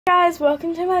Guys,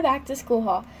 welcome to my back to school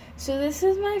haul. So this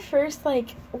is my first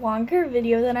longer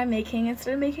video that I'm making.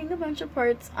 Instead of making a bunch of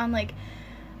parts on the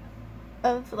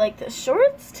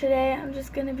shorts, today I'm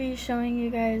just gonna be showing you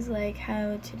guys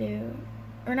how to do,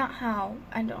 or not how,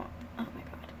 I don't, oh my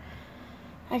god,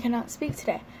 I cannot speak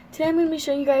today. Today I'm gonna be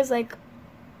showing you guys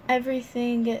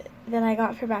everything that I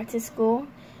got for back to school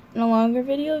in a longer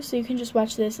video, so you can just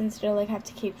watch this instead of have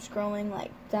to keep scrolling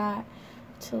like that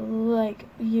to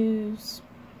use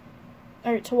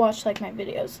or to watch my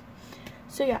videos.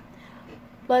 So yeah,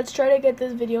 let's try to get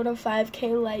this video to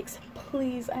 5K likes,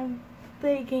 please. I'm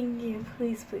begging you,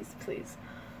 please, please, please.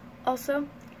 Also,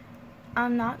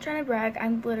 I'm not trying to brag,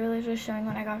 I'm literally just showing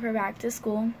what I got for back to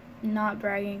school, not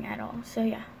bragging at all. So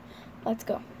yeah, let's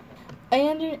go.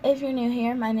 And if you're new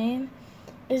here, my name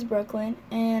is Brooklyn,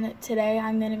 and today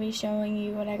I'm going to be showing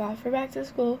you what I got for back to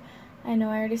school. I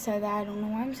know I already said that, I don't know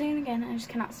why I'm saying it again, I just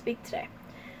cannot speak today.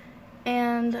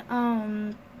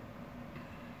 And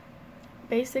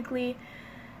basically,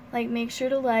 make sure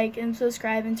to like and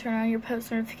subscribe and turn on your post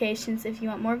notifications if you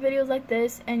want more videos like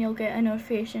this, and you'll get a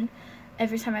notification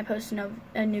every time I post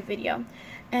a new video.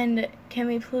 And can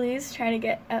we please try to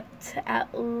get up to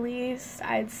at least,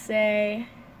 I'd say,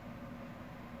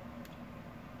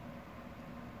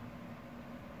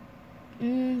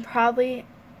 probably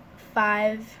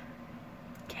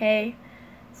 5K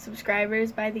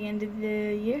subscribers by the end of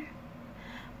the year,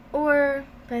 or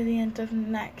by the end of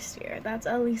next year. That's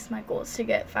at least my goal, is to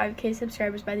get 5K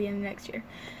subscribers by the end of next year.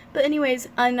 But anyways,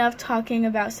 enough talking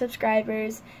about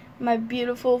subscribers, my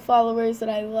beautiful followers that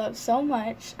I love so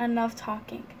much. Enough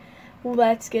talking,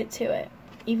 let's get to it.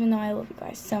 Even though I love you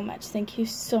guys so much, thank you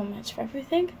so much for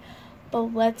everything.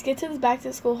 But let's get to this back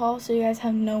to school haul so you guys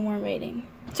have no more waiting.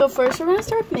 So first we're going to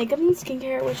start with makeup and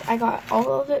skincare, which I got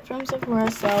all of it from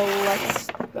Sephora, so let's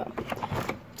go.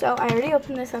 So I already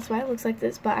opened this, that's why it looks like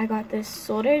this, but I got this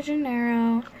Sol de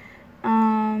Janeiro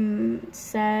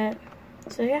set.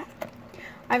 So yeah,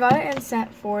 I got it in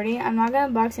set 40. I'm not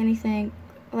going to unbox anything.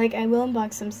 I will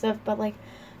unbox some stuff, but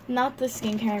not the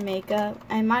skincare and makeup.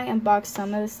 I might unbox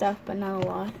some of the stuff, but not a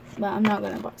lot. But I'm not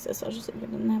going to unbox this, so I'll just leave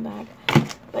it in that bag.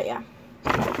 But yeah.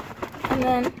 And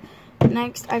then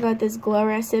next, I got this Glow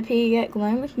Recipe Get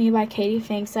Glowing With Me by Katie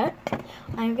Fang set.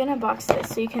 I'm going to box this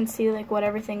so you can see what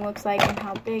everything looks like and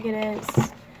how big it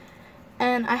is.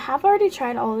 And I have already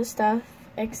tried all this stuff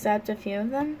except a few of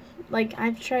them.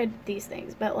 I've tried these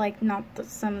things, but not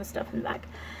some of the stuff in the back.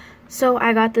 So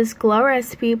I got this Glow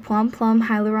Recipe Plum Plum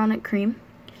Hyaluronic Cream.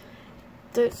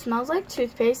 It smells like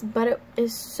toothpaste, but it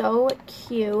is so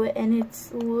cute, and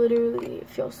it's literally, it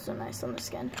feels so nice on the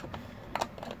skin.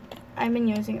 I've been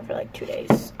using it for 2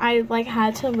 days. I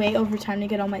had to wait over time to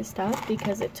get all my stuff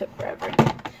because it took forever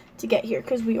to get here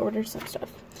because we ordered some stuff.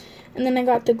 And then I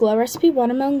got the Glow Recipe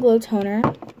Watermelon Glow Toner.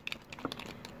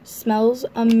 Smells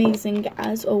amazing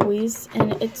as always,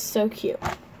 and it's so cute.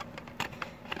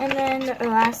 And then the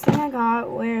last thing I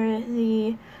got were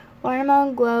the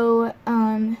Watermelon Glow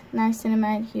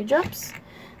Niacinamide Huge Drops.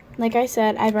 Like I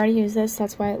said, I've already used this,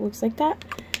 that's why it looks like that.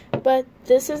 But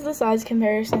this is the size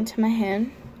comparison to my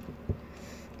hand.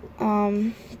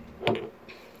 Hold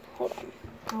on,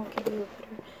 I'll give you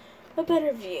a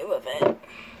better view of it.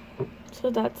 So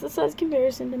that's the size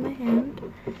comparison to my hand,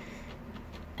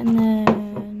 and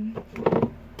then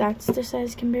that's the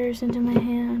size comparison to my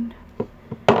hand,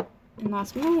 and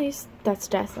last but not least, that's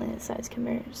definitely the size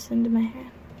comparison to my hand.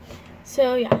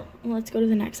 So yeah, let's go to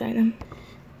the next item.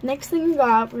 Next thing we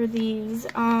got were these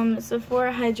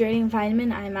Sephora Hydrating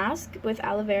Vitamin Eye Mask with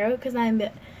aloe vera, because I'm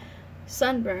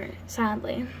sunburned,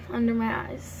 sadly, under my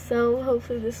eyes. So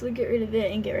hopefully this will get rid of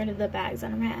it and get rid of the bags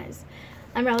under my eyes.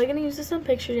 I'm probably going to use this on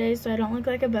picture days so I don't look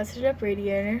like a busted up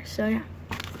radiator. So yeah.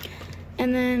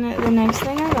 And then the next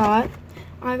thing I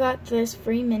got this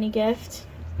free mini gift.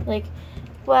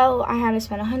 Well, I had to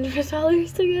spend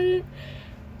 $100 to get it.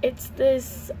 It's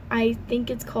this, I think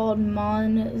it's called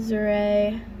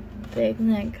Monterey Big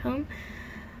Lancome.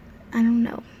 I don't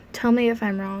know. Tell me if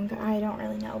I'm wrong. I don't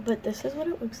really know. But this is what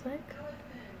it looks like.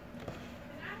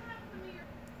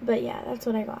 But yeah, that's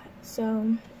what I got.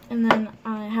 So, and then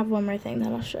I have one more thing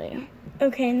that I'll show you.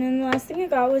 Okay, and then the last thing I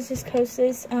got was this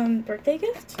Kosas birthday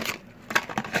gift.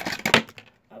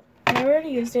 Oh, I already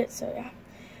used it, so yeah.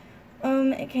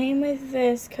 It came with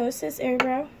this Kosas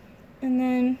Airbrow, and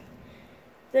then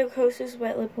the Kosas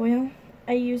Wet Lip Oil.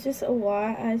 I use this a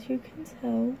lot, as you can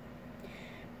tell.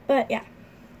 But yeah.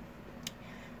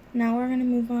 Now we're gonna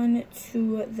move on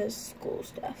to the school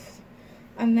stuff.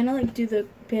 I'm gonna do the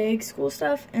big school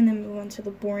stuff and then move on to the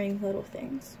boring little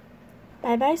things.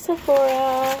 Bye bye,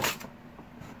 Sephora.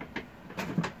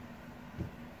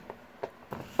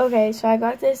 Okay, so I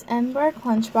got this Embark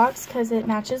lunchbox because it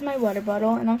matches my water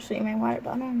bottle, and I'll show you my water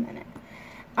bottle in a minute.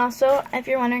 Also, if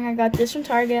you're wondering, I got this from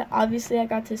Target. Obviously, I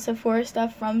got this Sephora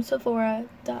stuff from Sephora,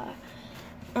 duh.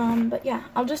 But yeah,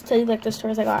 I'll just tell you like the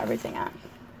stores I got everything at.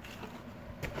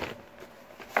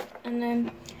 And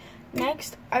then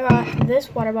next, I got this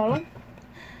water bottle.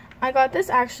 I got this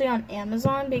actually on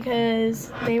Amazon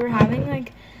because they were having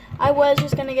like, I was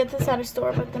just gonna get this at a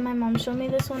store, but then my mom showed me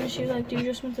this one and she was like, do you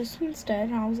just want this one instead?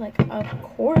 And I was like, of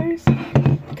course,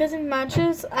 because it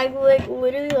matches. I like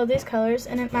literally love these colors,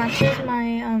 and it matches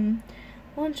my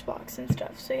lunchbox and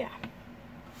stuff. So yeah.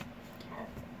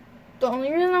 The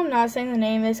only reason I'm not saying the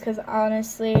name is because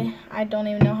honestly, I don't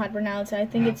even know how to pronounce it. I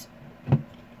think it's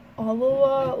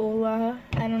Ola.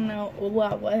 I don't know.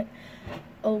 Ola what?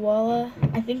 Owala.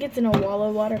 I think it's an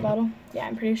Owala water bottle. Yeah,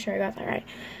 I'm pretty sure I got that right.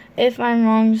 If I'm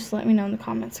wrong, just let me know in the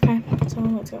comments, okay? So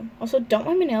let's go. Also, don't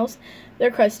mind my nails. They're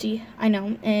crusty, I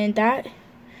know. And that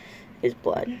is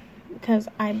blood because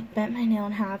I bent my nail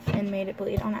in half and made it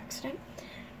bleed on accident.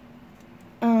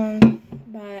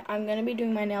 But I'm going to be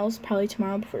doing my nails probably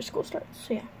tomorrow before school starts,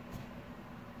 so yeah.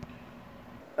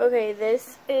 Okay,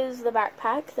 this is the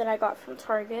backpack that I got from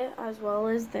Target, as well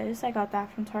as this. I got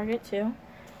that from Target too.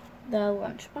 The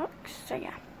lunchbox, so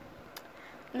yeah.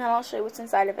 And then I'll show you what's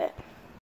inside of it.